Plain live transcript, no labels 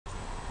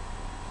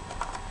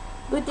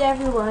Good day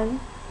everyone,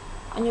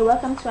 and you're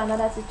welcome to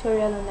another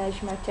tutorial on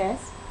Arithmetic.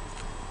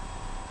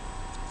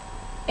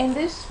 In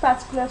this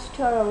particular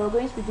tutorial, we're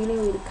going to be dealing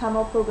with the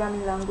Caml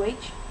programming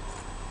language.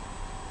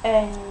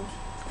 And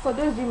for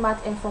those doing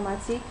math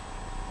informatics,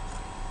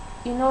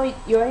 you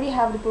already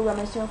have the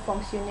programmation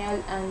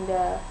functionelle and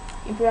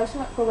in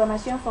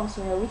programmation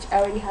functionelle, which I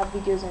already have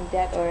videos on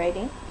that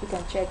already. You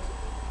can check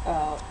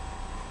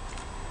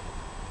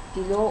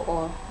below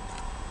or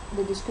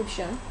the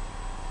description.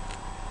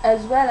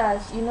 As well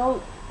as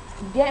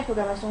there in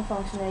programmation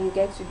functionelle, you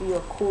get to do your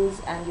codes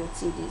and your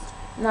TDs.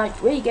 Now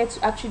where you get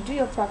to actually do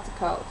your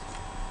practicals,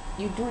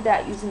 you do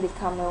that using the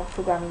Caml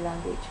programming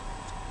language.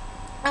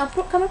 Now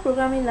Caml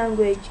programming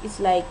language is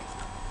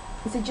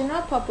it's a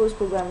general purpose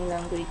programming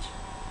language.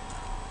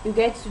 You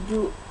get to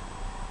do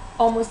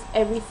almost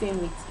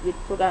everything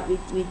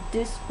with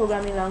this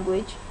programming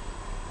language.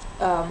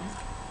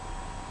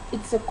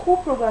 It's a cool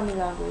programming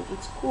language.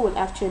 It's cool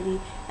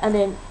actually, and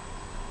then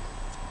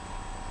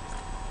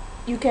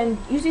you can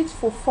use it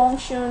for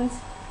functions,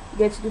 you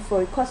get to do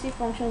for recursive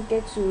functions,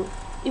 get to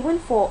even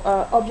for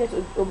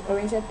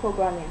object-oriented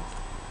programming.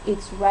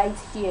 It's right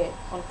here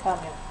on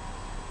Caml.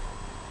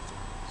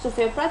 So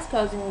for your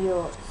practicals in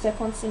your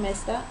second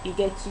semester, you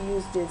get to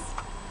use this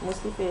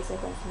mostly for your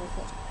second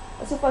semester.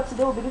 So for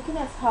today, we'll be looking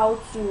at how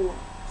to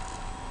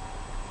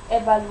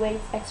evaluate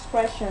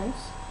expressions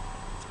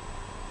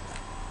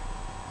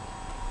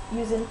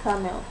using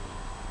Caml.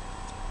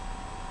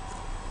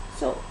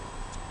 So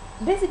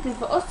basically,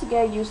 for us to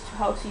get used to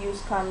how to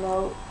use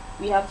Caml,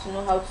 we have to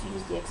know how to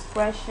use the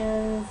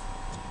expressions,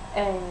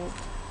 and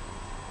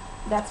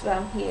that's why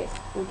I'm here.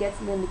 We'll get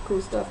to learn the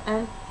cool stuff.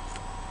 And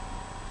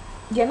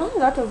there are not a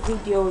lot of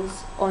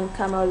videos on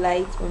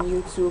Calculabilite on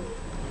YouTube,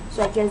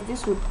 so I guess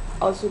this would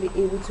also be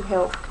able to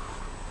help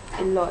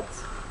a lot,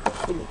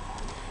 hopefully.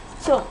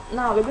 So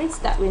now we're going to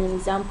start with an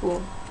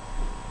example.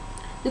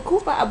 The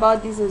cool part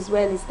about this as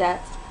well is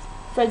that,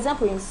 for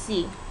example, in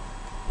C,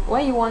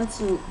 when you want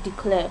to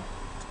declare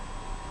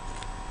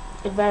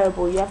a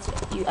variable, you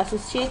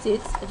associate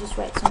it. I just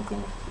write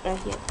something right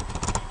here.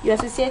 You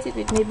associate it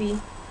with, maybe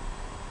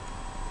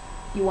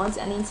you want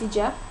an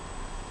integer,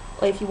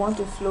 or if you want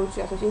a float,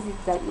 you associate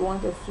it that you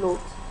want a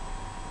float.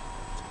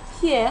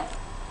 Here,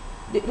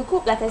 the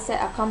cool, like I said,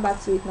 I'll come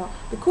back to it now.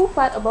 The cool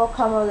part about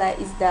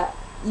Calculabilite is that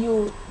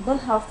you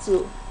don't have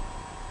to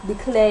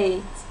declare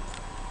it.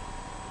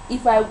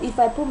 If I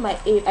put my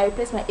a, I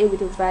replace my a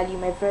with a value,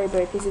 my variable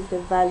replaces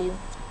with a value.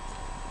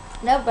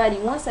 That value,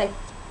 once I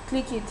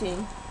click it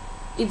in,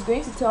 it's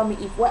going to tell me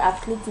if what I've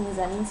clicked in is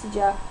an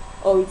integer,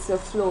 or it's a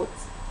float,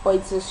 or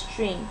it's a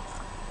string.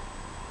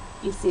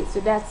 You see, so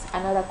that's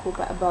another cool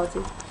part about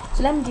it.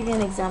 So let me give you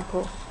an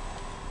example.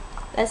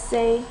 Let's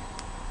say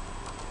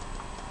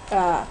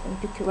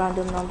pick a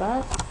random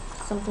number,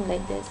 something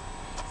like this.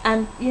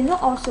 And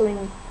also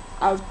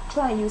I'll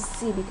try and use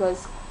C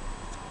because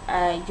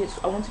I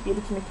want to be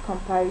able to make a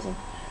comparison.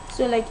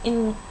 So like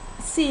in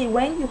C,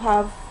 when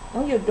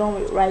you're done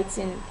with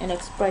writing an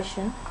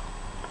expression,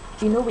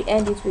 we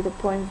end it with a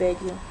point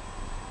value.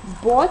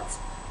 But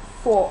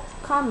for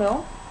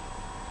Caml,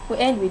 we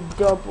end with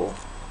double.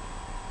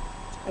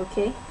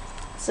 Okay,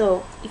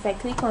 so if I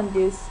click on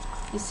this,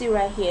 you see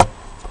right here,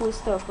 cool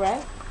stuff,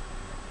 right?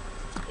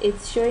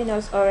 It's showing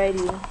us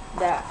already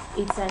that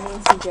it's an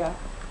integer.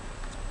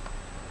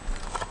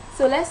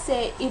 So let's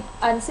say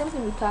and same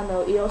thing with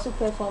Caml, it also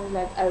performs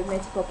like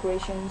arithmetic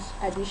operations,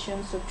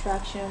 addition,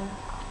 subtraction,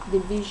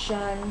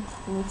 division,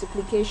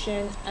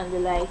 multiplication, and the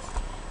like.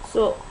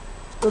 So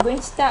we're going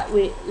to start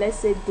with, let's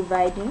say,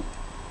 dividing.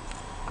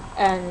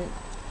 And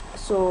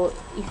so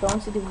if I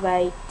want to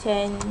divide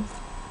 10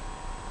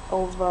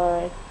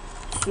 over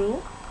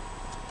 2,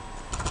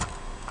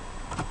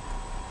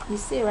 you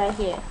see right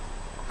here,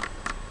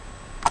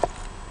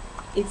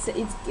 it's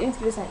going to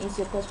give us an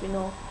integer, because we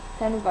know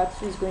 10 over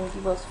 2 is going to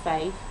give us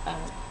 5,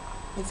 and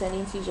it's an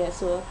integer,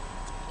 so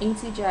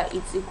integer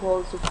is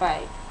equal to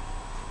 5.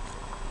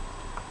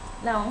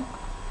 Now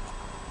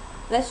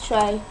let's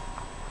try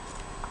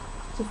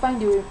to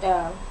find the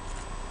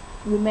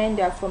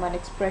remainder from an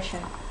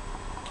expression.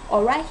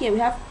 Or right here we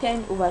have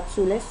 10 over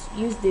 2. Let's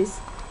use this.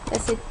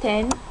 Let's say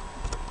 10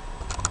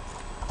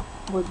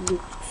 modulo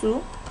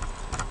 2.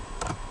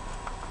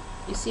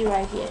 You see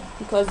right here,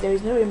 because there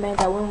is no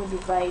remainder when we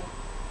divide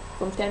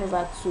from 10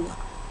 over 2.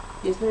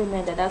 There's no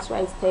remainder. That's why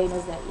it's telling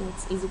us that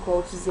it is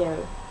equal to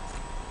 0.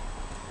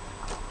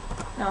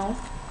 Now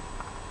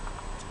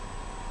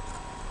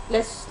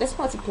let's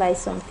multiply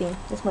something.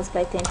 Let's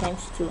multiply 10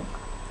 times 2.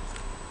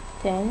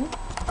 10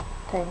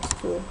 times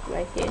 2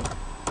 right here.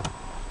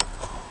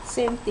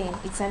 Same thing,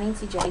 it's an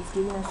integer, it's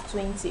giving us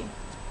 20.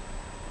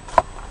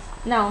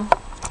 Now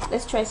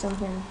let's try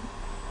something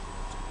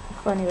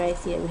funny right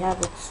here. We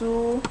have a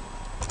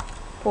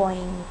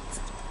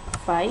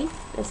 2.5.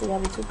 Let's say we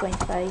have a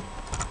 2.5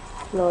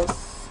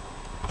 plus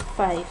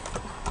 5.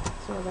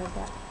 Sorry about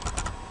that.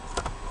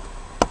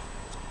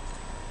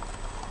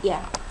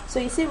 Yeah, so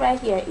you see right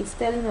here, it's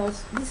telling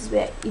us, this is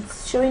where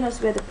it's showing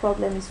us where the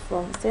problem is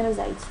from. It's telling us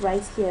that it's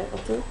right here.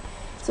 Okay,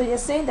 so you're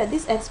saying that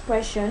this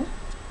expression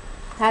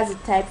has a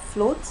type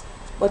float,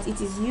 but it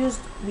is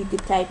used with the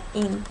type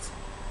int.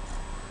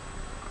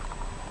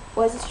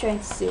 What is it trying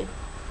to say?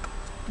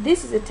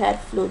 This is a type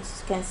float.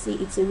 You can see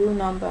it's a real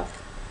number.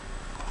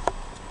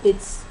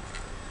 It's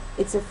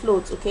a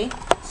float, okay?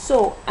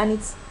 So, and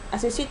it's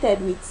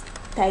associated with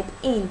type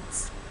int.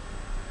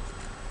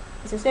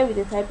 It's associated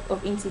with the type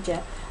of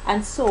integer,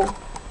 and so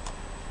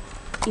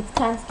it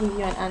can't give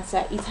you an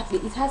answer. It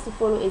has to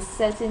follow a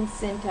certain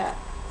syntax,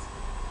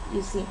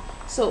 you see.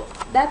 So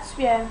that's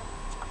where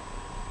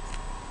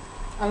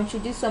I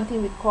introduce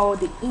something we call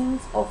the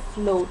int of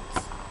float.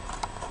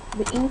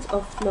 The int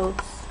of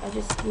floats. I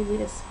just give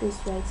it a space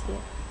right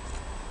here.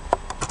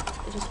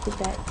 I just put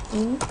that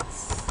int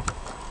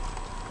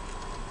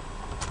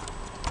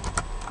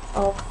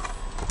of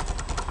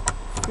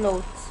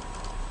float.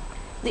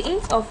 The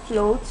int of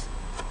float,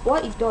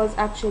 what it does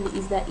actually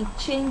is that it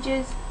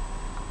changes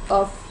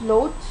a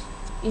float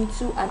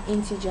into an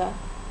integer.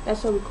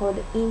 That's what we call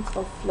the int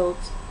of float.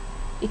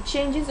 It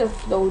changes a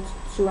float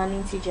to an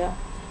integer.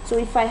 So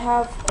if I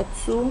have a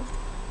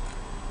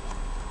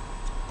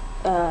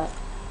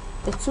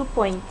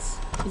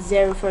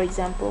 2.0, for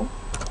example,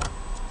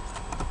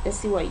 let's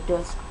see what it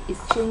does. It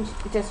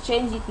has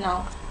changed it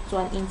now to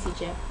an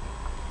integer.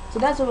 So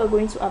that's what we're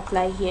going to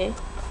apply here,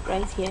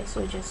 right here.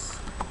 So just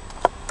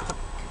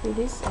copy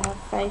this. I have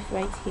 5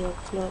 right here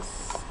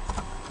plus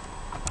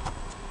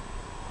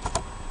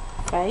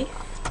 5.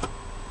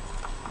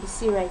 You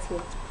see right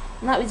here.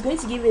 Now it's going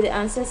to give you the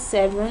answer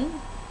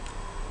 7,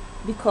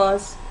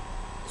 because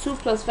 2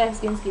 plus 5 is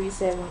going to give you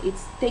 7.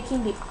 It's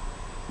taking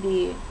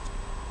the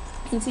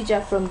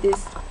integer from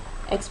this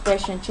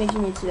expression,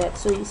 changing it to that.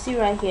 So you see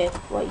right here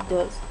what it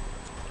does.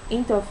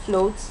 Int of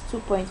floats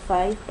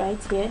 2.5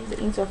 right here. The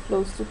int of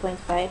floats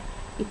 2.5.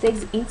 It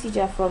takes the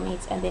integer from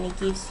it and then it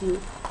gives you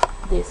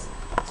this.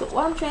 So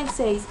what I'm trying to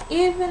say is,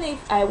 even if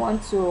I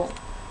want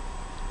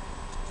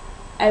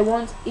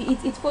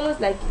it follows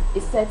like a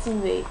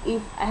certain way.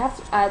 If I have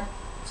to add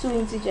 2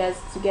 integers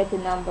to get a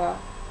number,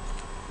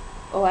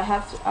 or I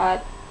have to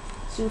add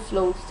 2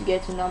 floats to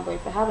get a number,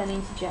 if I have an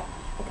integer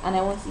and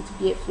I want it to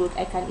be a float,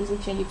 I can easily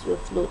change it to a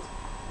float.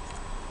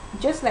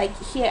 Just like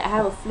here I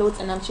have a float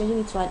and I'm changing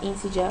it to an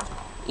integer.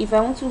 If I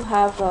want to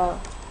have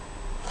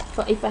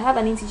if I have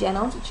an integer and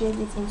I want to change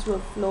it into a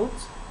float,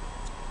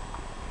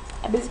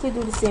 I basically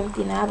do the same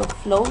thing. I have a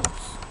float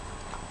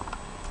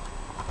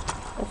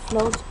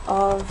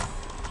of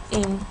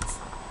int.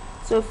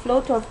 So a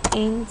float of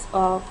int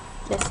of,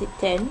 let's say,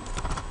 10.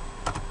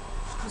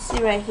 You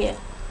see right here,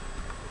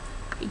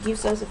 it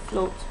gives us a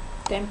float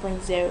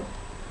 10.0.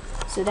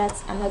 So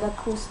that's another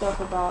cool stuff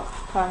about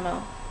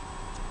Caml.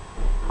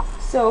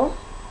 So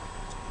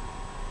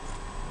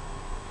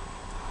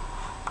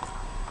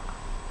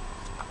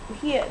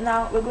here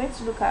now we're going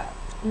to look at,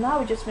 now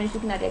we just finished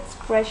looking at the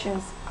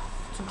expressions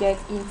to get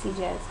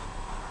integers.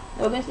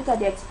 Now we're going to look at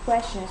the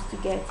expressions to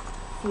get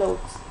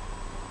floats.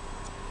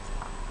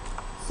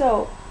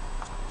 So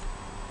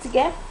to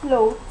get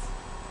floats,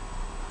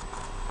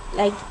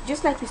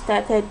 just like we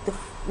started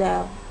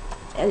at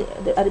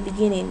the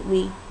beginning,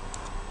 we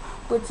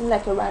put in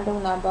like a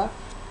random number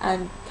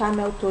and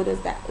Caml told us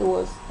that it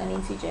was an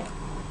integer.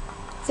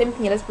 Same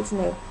thing, let's put in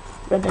a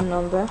random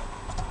number.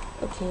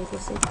 Okay,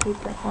 let's say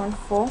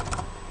 3.14.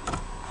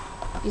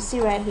 You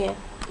see right here,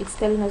 it's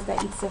telling us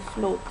that it's a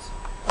float.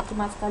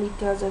 Automatically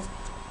tells us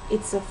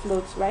it's a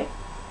float, right?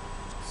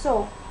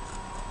 So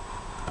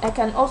I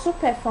can also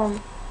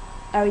perform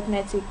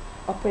arithmetic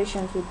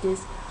operations with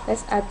this.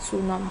 Let's add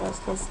 2 numbers.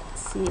 Let's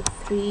see,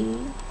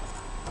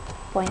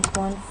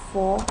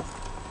 3.14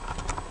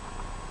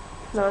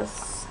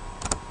 plus,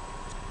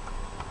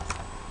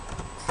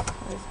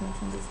 I was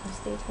making this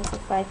mistake, let's say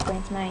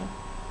 5.9.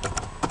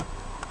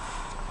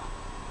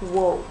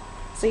 Whoa.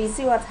 So you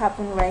see what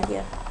happened right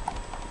here.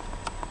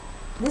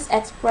 This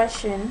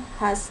expression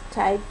has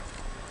type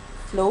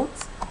float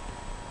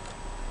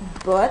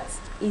but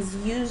is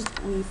used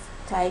with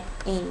type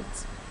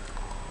int.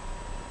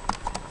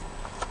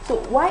 So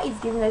why it's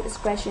giving that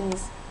expression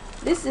is,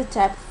 this is a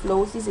type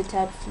float, this is a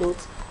type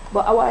float,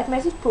 but our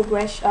arithmetic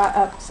progression,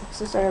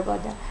 so sorry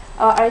about that.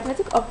 Our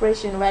arithmetic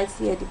operation right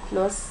here, the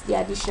plus, the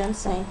addition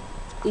sign,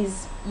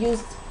 is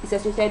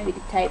associated with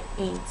the type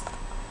int.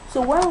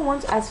 So when we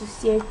want to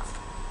associate,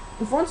 if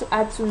we want to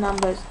add 2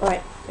 numbers,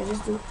 alright, I'll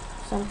just do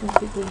something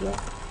quickly here.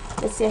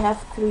 Let's say I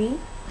have 3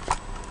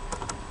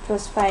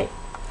 plus 5.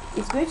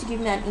 It's going to give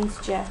me an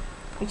integer,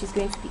 which is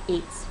going to be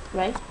 8,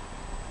 right?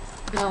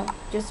 Now,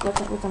 just what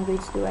I'm going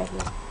to do right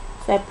here.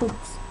 So I put,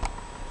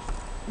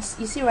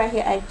 you see right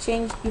here, I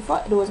changed,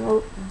 before there was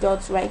no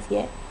dots right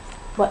here,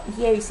 but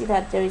here you see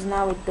that there is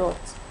now a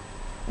dot.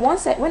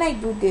 When I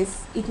do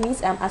this, it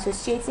means I'm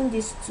associating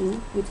these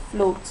 2 with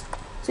float.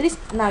 So this,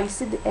 now you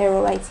see the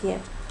error right here.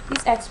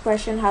 This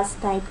expression has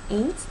type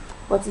int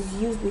but is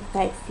used with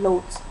type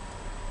float.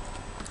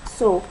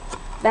 So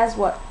that's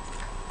what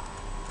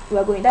we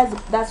are going,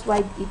 that's why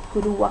it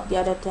couldn't work the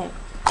other time.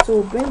 So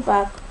we'll bring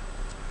back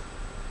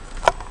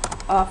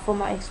our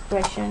former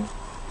expression.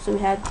 So we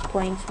had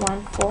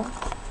 0.14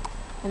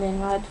 and then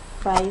we had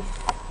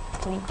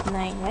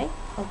 0.9, right?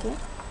 Okay,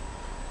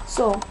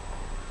 so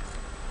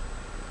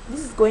this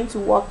is going to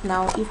work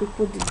now if we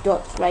put the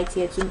dot right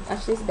here to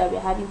actually see that we're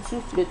having two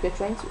floats. We're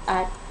trying to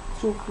add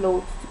two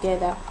floats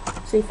together.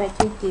 So if I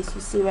click this,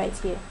 you see right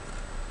here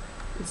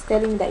it's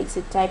telling me that it's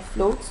a type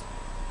float,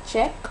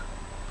 check,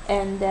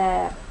 and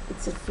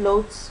it's a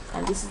float,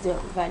 and this is the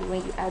value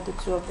when you add the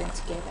two of them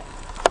together.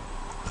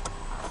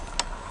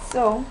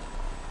 So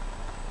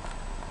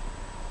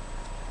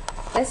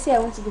let's say I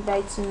want to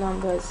divide two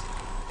numbers.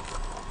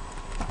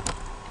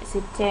 I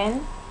say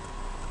 10.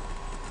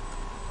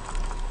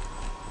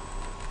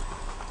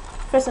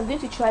 First, I'm going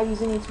to try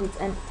using it with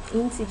an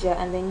integer,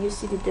 and then you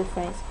see the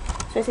difference.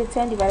 So I say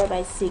 10 divided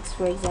by 6,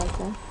 for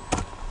example.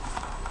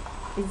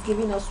 It's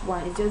giving us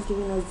 1. It's just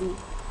giving us the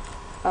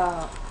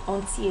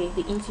entier,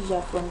 the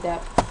integer from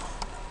that.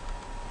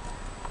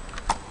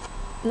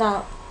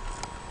 Now,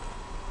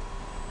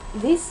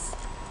 this,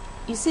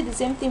 you see the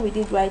same thing we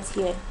did right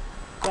here,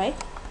 right?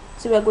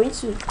 So we are going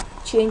to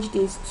change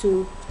this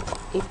to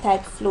a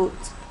type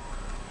float.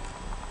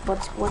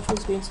 But what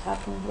was going to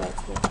happen right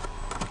here?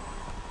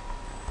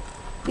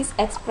 This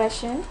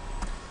expression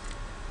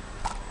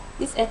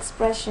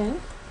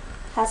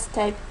has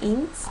type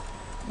int,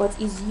 but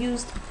is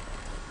used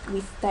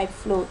with type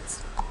float.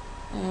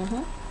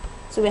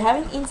 So we're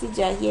having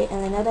integer here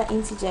and another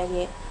integer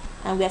here,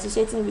 and we're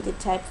associating with the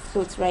type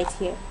float right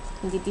here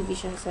in the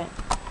division sign.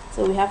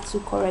 So we have to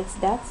correct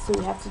that. So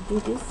we have to do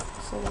this.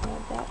 Sorry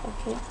about that.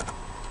 Okay.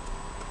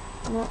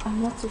 No,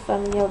 I'm not too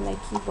familiar with my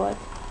keyboard.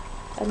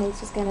 I know it's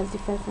just kind of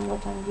different from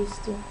what I'm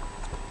used to.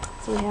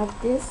 So we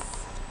have this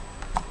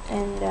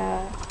and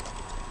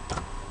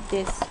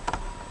this.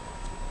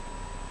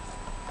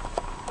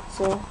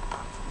 So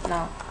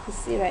now you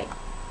see, right,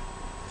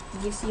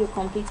 it gives you a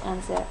complete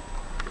answer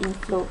in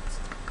float.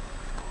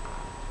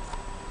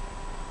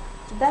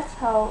 So that's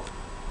how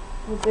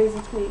we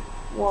basically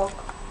work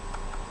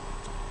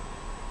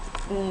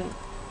in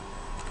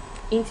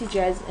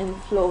integers and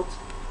float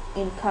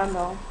in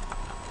Caml.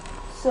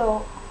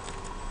 So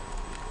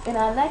in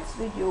our next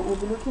video, we'll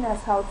be looking at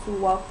how to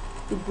work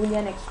with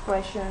Boolean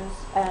expressions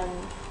and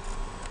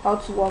how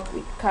to work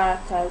with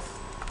characters,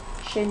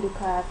 Shendu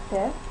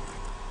character,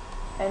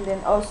 and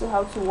then also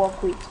how to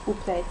work with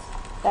couplets.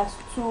 That's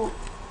two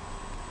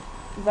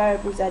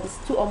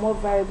or more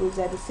variables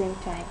at the same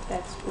time.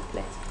 That's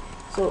couplet.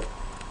 So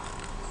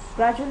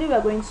gradually we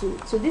are going to,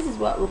 so this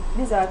is our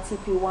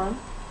TP1.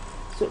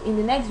 So in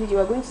the next video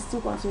we're going to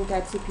still continue with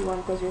our TP1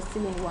 because we're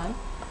still in one.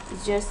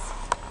 It's just,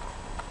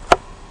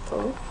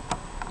 oh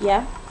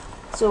yeah.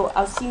 So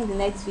I'll see you in the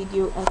next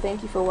video, and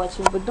thank you for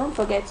watching. But don't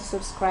forget to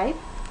subscribe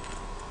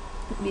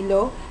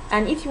below,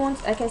 and if you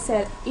want, like I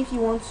said, if you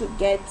want to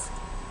get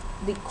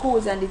the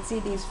codes and the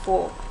CDs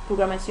for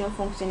programmation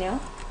functionelle,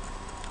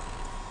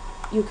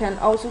 you can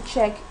also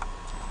check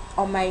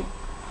on my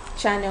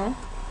channel,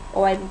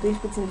 or I'm going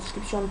to put in the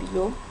description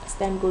below as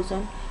time goes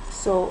on.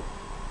 So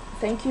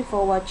thank you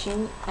for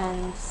watching,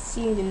 and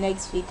see you in the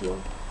next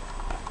video.